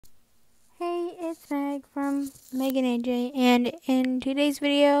Megan AJ, and in today's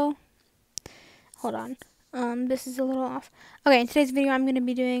video, hold on, this is a little off. Okay, in today's video, I'm gonna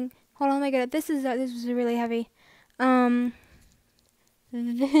be doing. Hold on, oh my god, this was really heavy.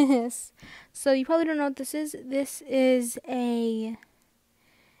 This. So you probably don't know what this is. This is a.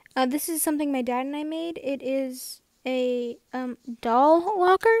 This is something my dad and I made. It is a doll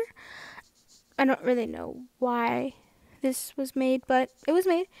locker. I don't really know why this was made, but it was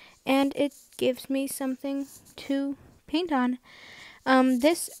made, and it gives me something to paint on.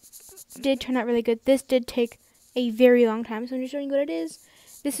 This did turn out really good. This did take a very long time, so I'm just showing you what it is.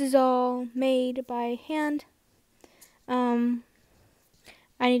 This is all made by hand.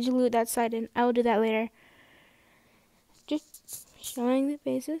 I need to glue that side in. I will do that later. Just showing the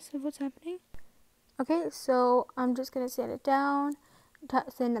basis of what's happening. Okay, so I'm just gonna sand it down,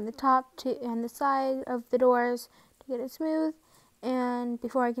 sand on the top and the side of the doors to get it smooth. And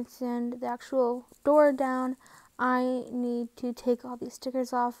before I can sand the actual door down, I need to take all these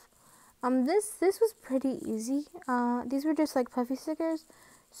stickers off. This was pretty easy. These were just like puffy stickers,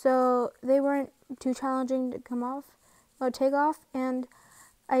 so they weren't too challenging to come off or take off. And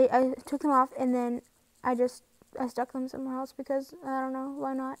I took them off, and then I stuck them somewhere else because I don't know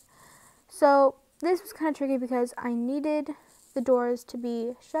why not. So this was kind of tricky because I needed the doors to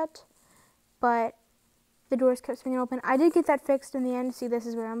be shut, but the doors kept swinging open. I did get that fixed in the end. See, this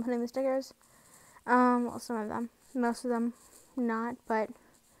is where I'm putting the stickers. Well, some of them, most of them not, but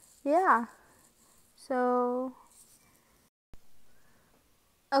yeah. So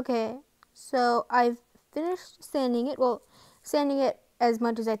okay, so I've finished sanding it. Well, sanding it as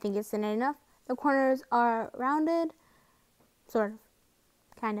much as I think it's sanded enough. The corners are rounded, sort of,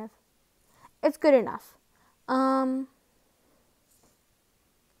 kind of. It's good enough.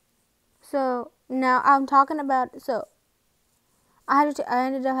 So now I'm talking about. So I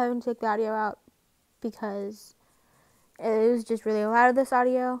ended up having to take the audio out because it was just really loud, this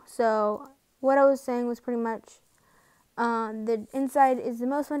audio. So what I was saying was pretty much the inside is the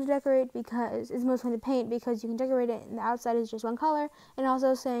most fun to decorate because it's the most fun to paint because you can decorate it, and the outside is just one color. And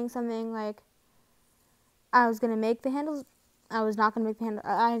also saying something like I was gonna make the handles. I was not gonna make the handle.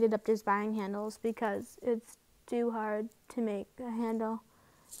 I ended up just buying handles because it's too hard to make a handle,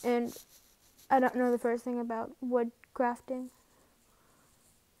 and I don't know the first thing about wood crafting.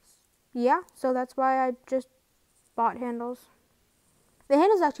 Yeah, so that's why I just bought handles. The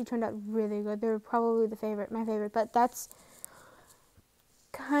handles actually turned out really good. They're probably my favorite, but that's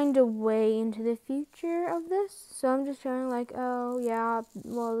kind of way into the future of this. So I'm just showing like, oh yeah,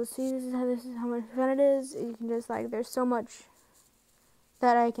 well, see, this is how much fun it is. You can just like, there's so much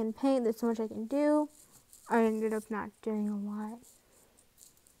that I can paint. There's so much I can do. I ended up not doing a lot.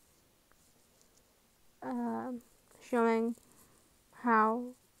 Showing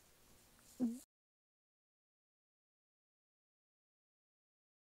how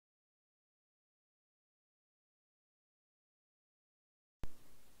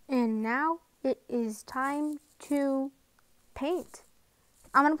and now it is time to paint.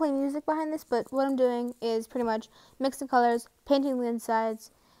 I'm going to play music behind this, but what I'm doing is pretty much mixing colors, painting the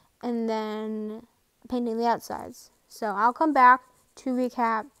insides, and then painting the outsides. So I'll come back to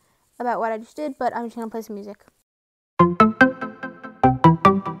recap about what I just did, but I'm just going to play some music.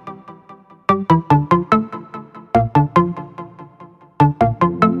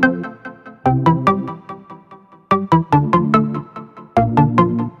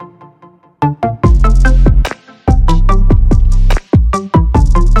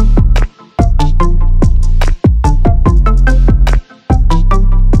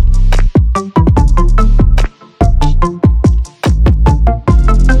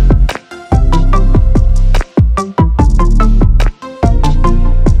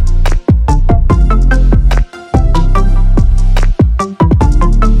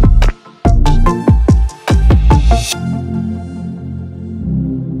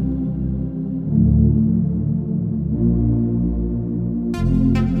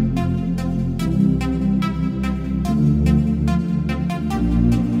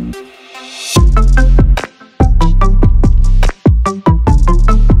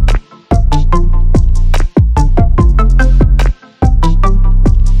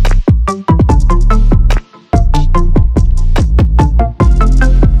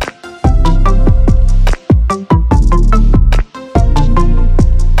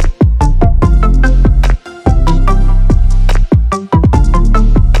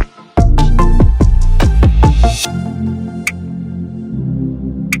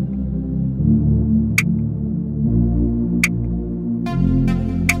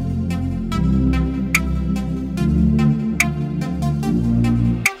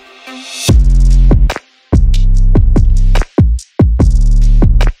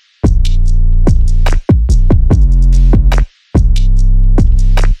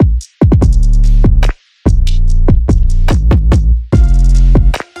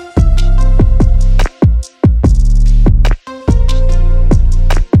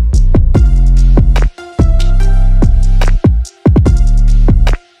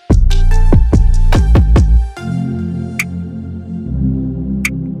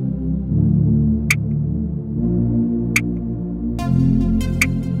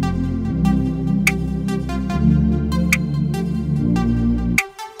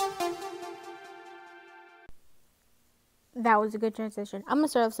 was a good transition. I'm gonna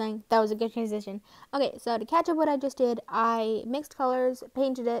start off saying that was a good transition. Okay, so to catch up what I just did, I mixed colors,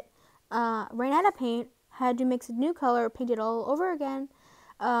 painted it, ran out of paint, had to mix a new color, paint it all over again,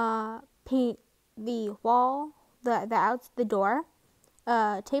 paint the wall, the door,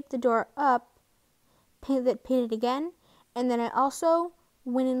 tape the door up, paint it again, and then I also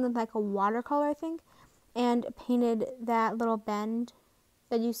went in with like a watercolor, I think, and painted that little bend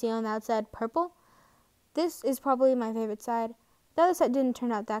that you see on the outside purple. This is probably my favorite side. The other side didn't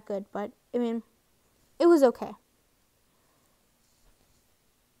turn out that good, but I mean, it was okay.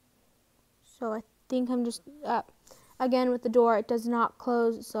 So I think I'm just again with the door, it does not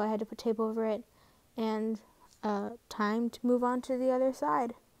close, so I had to put tape over it, and time to move on to the other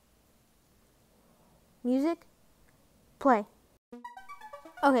side. Music, play.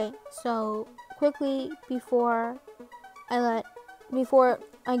 Okay, so quickly before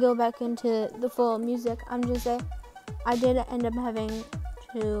I go back into the full music, I'm just saying I did end up having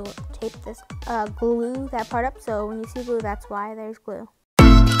to tape this glue that part up. So when you see glue, that's why there's glue.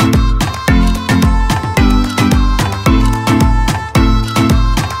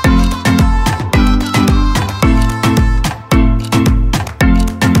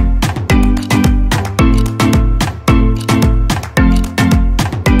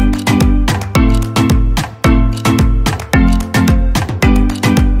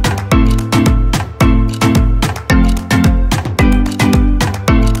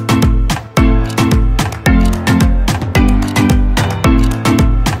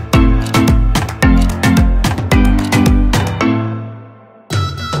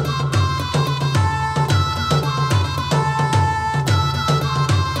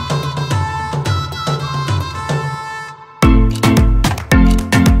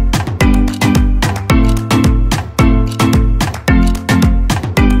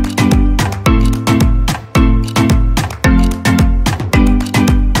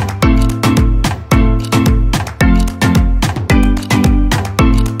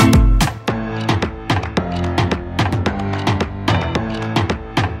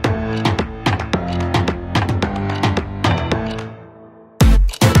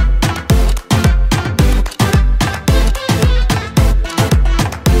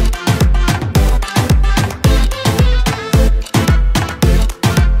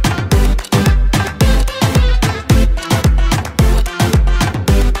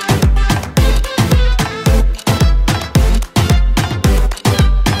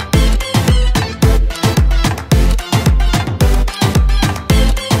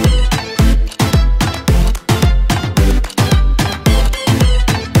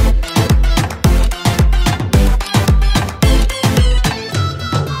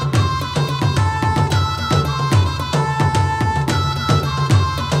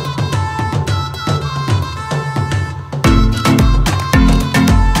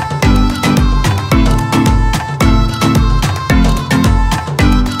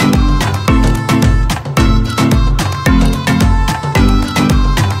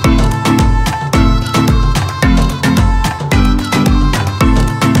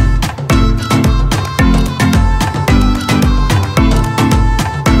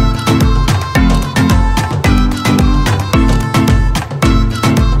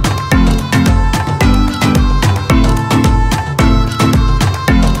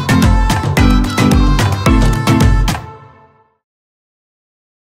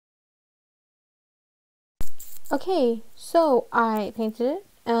 Okay, so I painted it.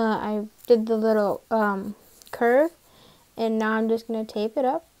 I did the little curve, and now I'm just going to tape it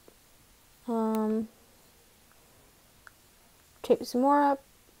up. Tape some more up,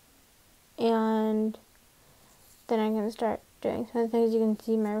 and then I'm going to start doing some things. You can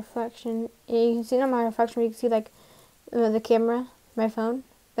see my reflection. You can see not my reflection, but you can see like the camera, my phone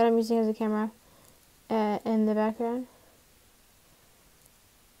that I'm using as a camera in the background.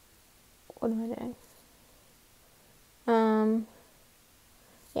 What am I doing?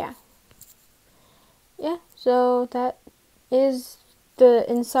 Yeah, so that is the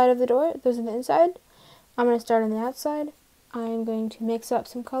inside of the door. Those are the inside. I'm going to start on the outside. I'm going to mix up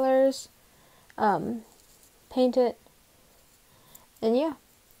some colors, paint it, and yeah,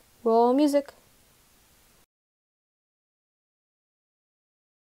 roll music.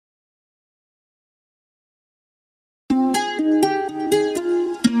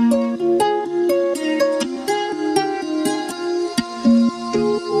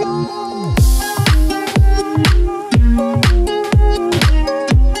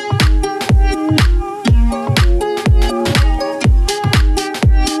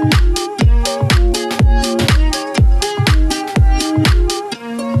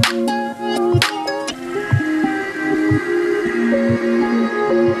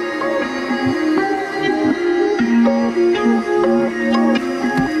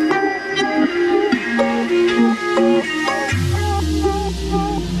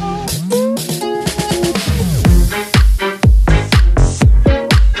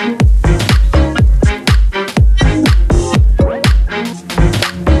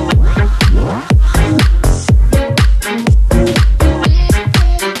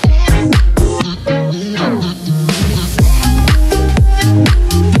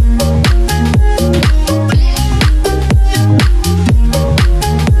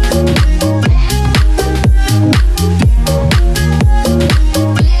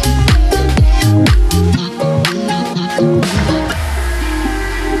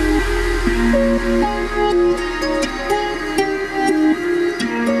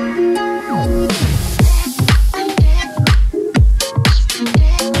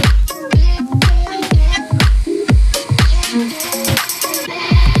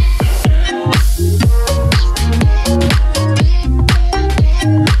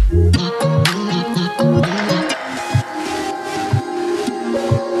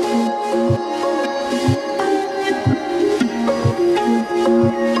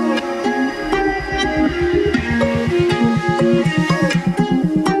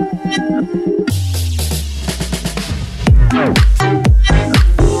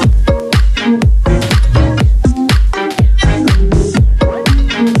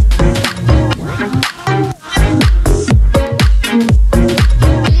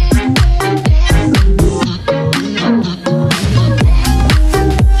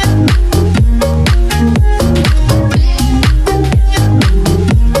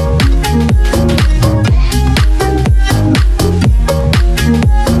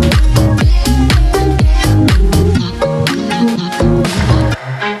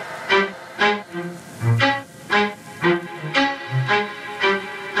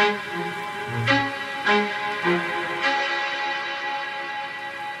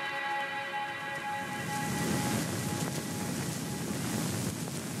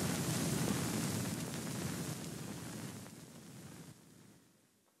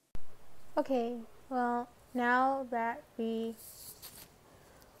 Okay, well, now that I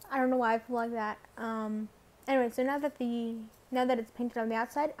don't know why I feel like that. Anyway, so now that it's painted on the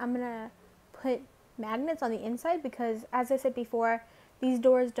outside, I'm gonna put magnets on the inside because, as I said before, these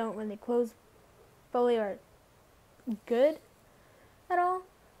doors don't really close fully or good at all.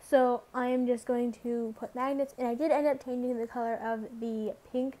 So I am just going to put magnets, and I did end up changing the color of the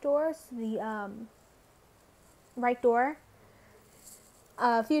pink doors, the right door,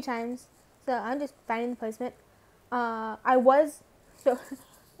 a few times. So I'm just finding the placement. So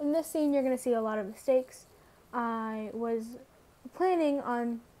in this scene you're going to see a lot of mistakes. I was planning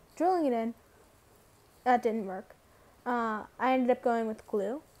on drilling it in. That didn't work. I ended up going with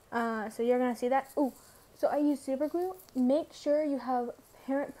glue. So you're going to see that. Ooh, so I used super glue. Make sure you have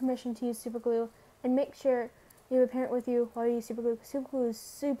parent permission to use super glue, and make sure you have a parent with you while you use super glue, because super glue is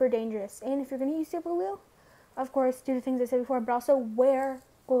super dangerous. And if you're going to use super glue, of course, do the things I said before, but also wear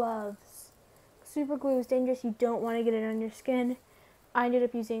gloves. Super glue is dangerous. You don't want to get it on your skin. I ended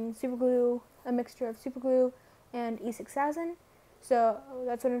up using super glue, a mixture of super glue and E6000. So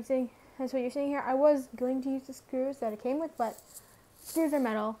that's what I'm saying. That's what you're seeing here. I was going to use the screws that it came with, but screws are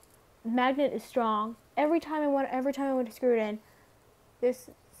metal. The magnet is strong. Every time I went to screw it in, this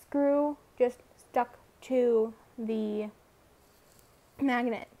screw just stuck to the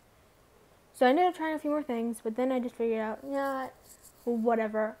magnet. So I ended up trying a few more things, but then I just figured out, yeah,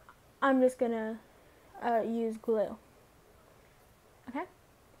 whatever. I'm just gonna use glue. Okay?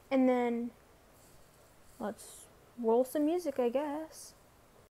 And then let's roll some music, I guess.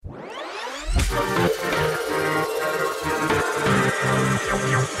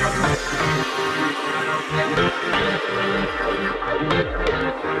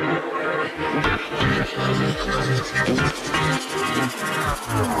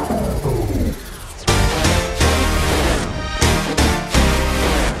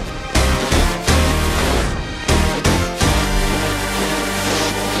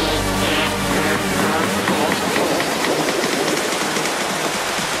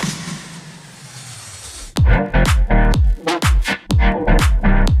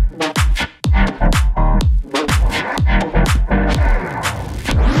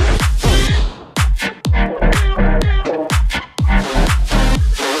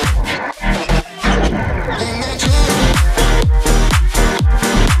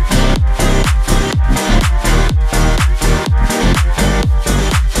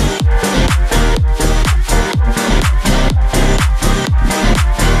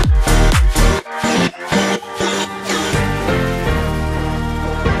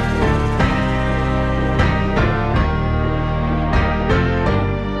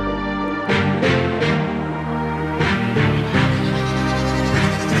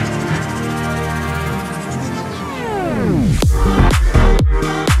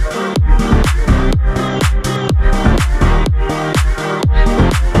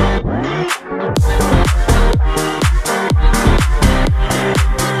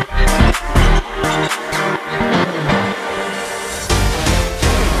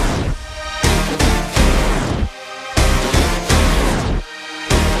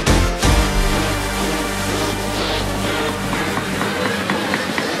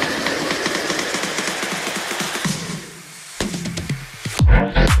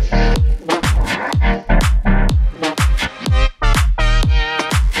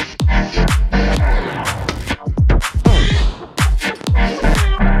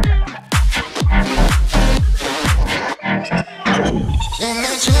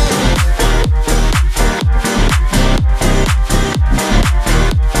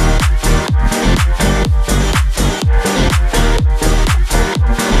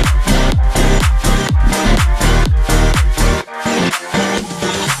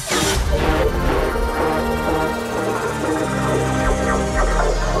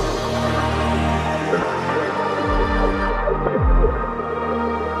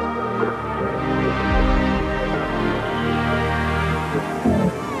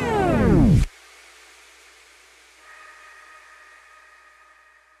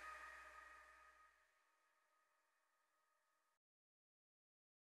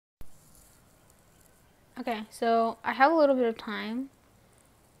 Okay, so I have a little bit of time,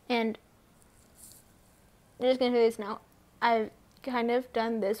 and I'm just gonna say this now. I've kind of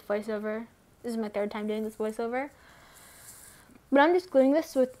done this voiceover. This is my third time doing this voiceover. But I'm just gluing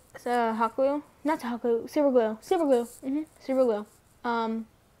this with hot glue. Not hot glue, super glue. Super glue. Super glue.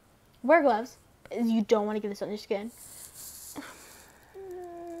 Wear gloves. You don't want to get this on your skin.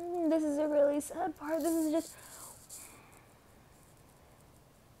 This is a really sad part. This is just...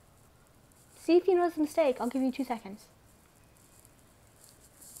 See if you notice a mistake. I'll give you 2 seconds.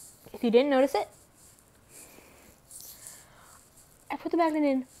 If you didn't notice it, I put the magnet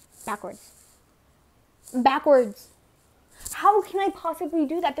in backwards. Backwards. How can I possibly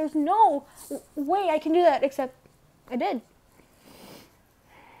do that? There's no way I can do that, except I did.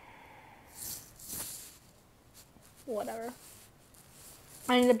 Whatever.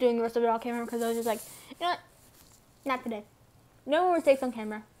 I ended up doing the rest of it off camera because I was just like, you know what? Not today. No more mistakes on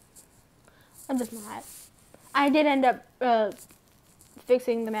camera. I'm just not. I did end up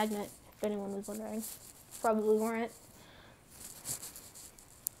fixing the magnet, if anyone was wondering. Probably weren't.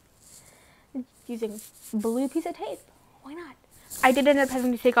 Using blue piece of tape. Why not? I did end up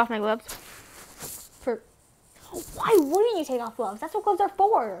having to take off my gloves. Why wouldn't you take off gloves? That's what gloves are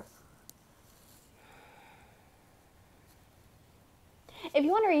for. If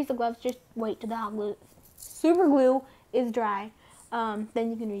you want to reuse the gloves, just wait till the hot glue, super glue is dry. Then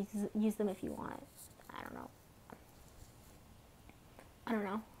you can use them if you want. I don't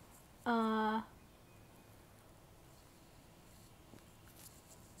know.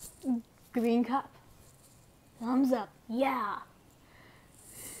 Green cup. Thumbs up. Yeah.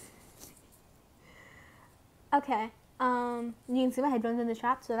 Okay. You can see my headphones in the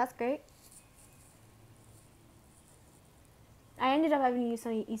shop, so that's great. I ended up having to use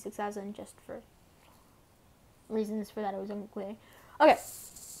some E6000 just for reasons for that. It was unclear. Okay.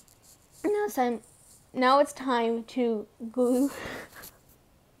 Now it's time to glue.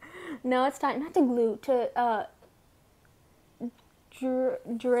 Now it's time not to glue, to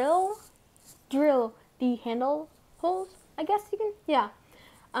drill the handle holes. I guess you can. Yeah.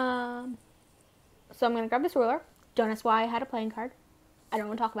 So I'm gonna grab this ruler. Don't ask why I had a playing card. I don't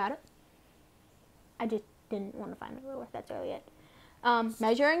want to talk about it. I just didn't want to find my ruler. That's really it.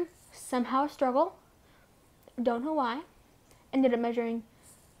 Measuring, somehow a struggle. Don't know why. Ended up measuring,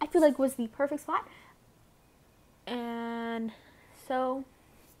 I feel like was the perfect spot. And so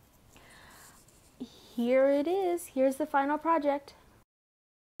here it is. Here's the final project.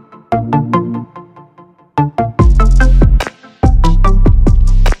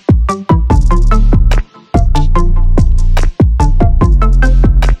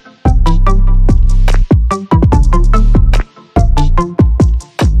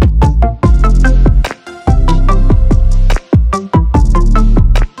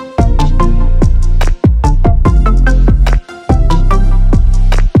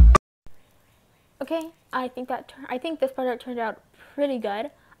 Okay, I think this project turned out pretty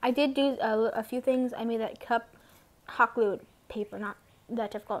good. I did do a few things. I made that cup hot glued paper, not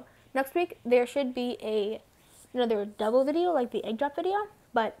that difficult. Next week there should be another double video like the egg drop video,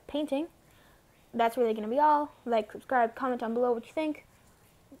 but painting. That's really gonna be all. Like, subscribe, comment down below what you think.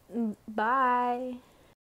 Bye.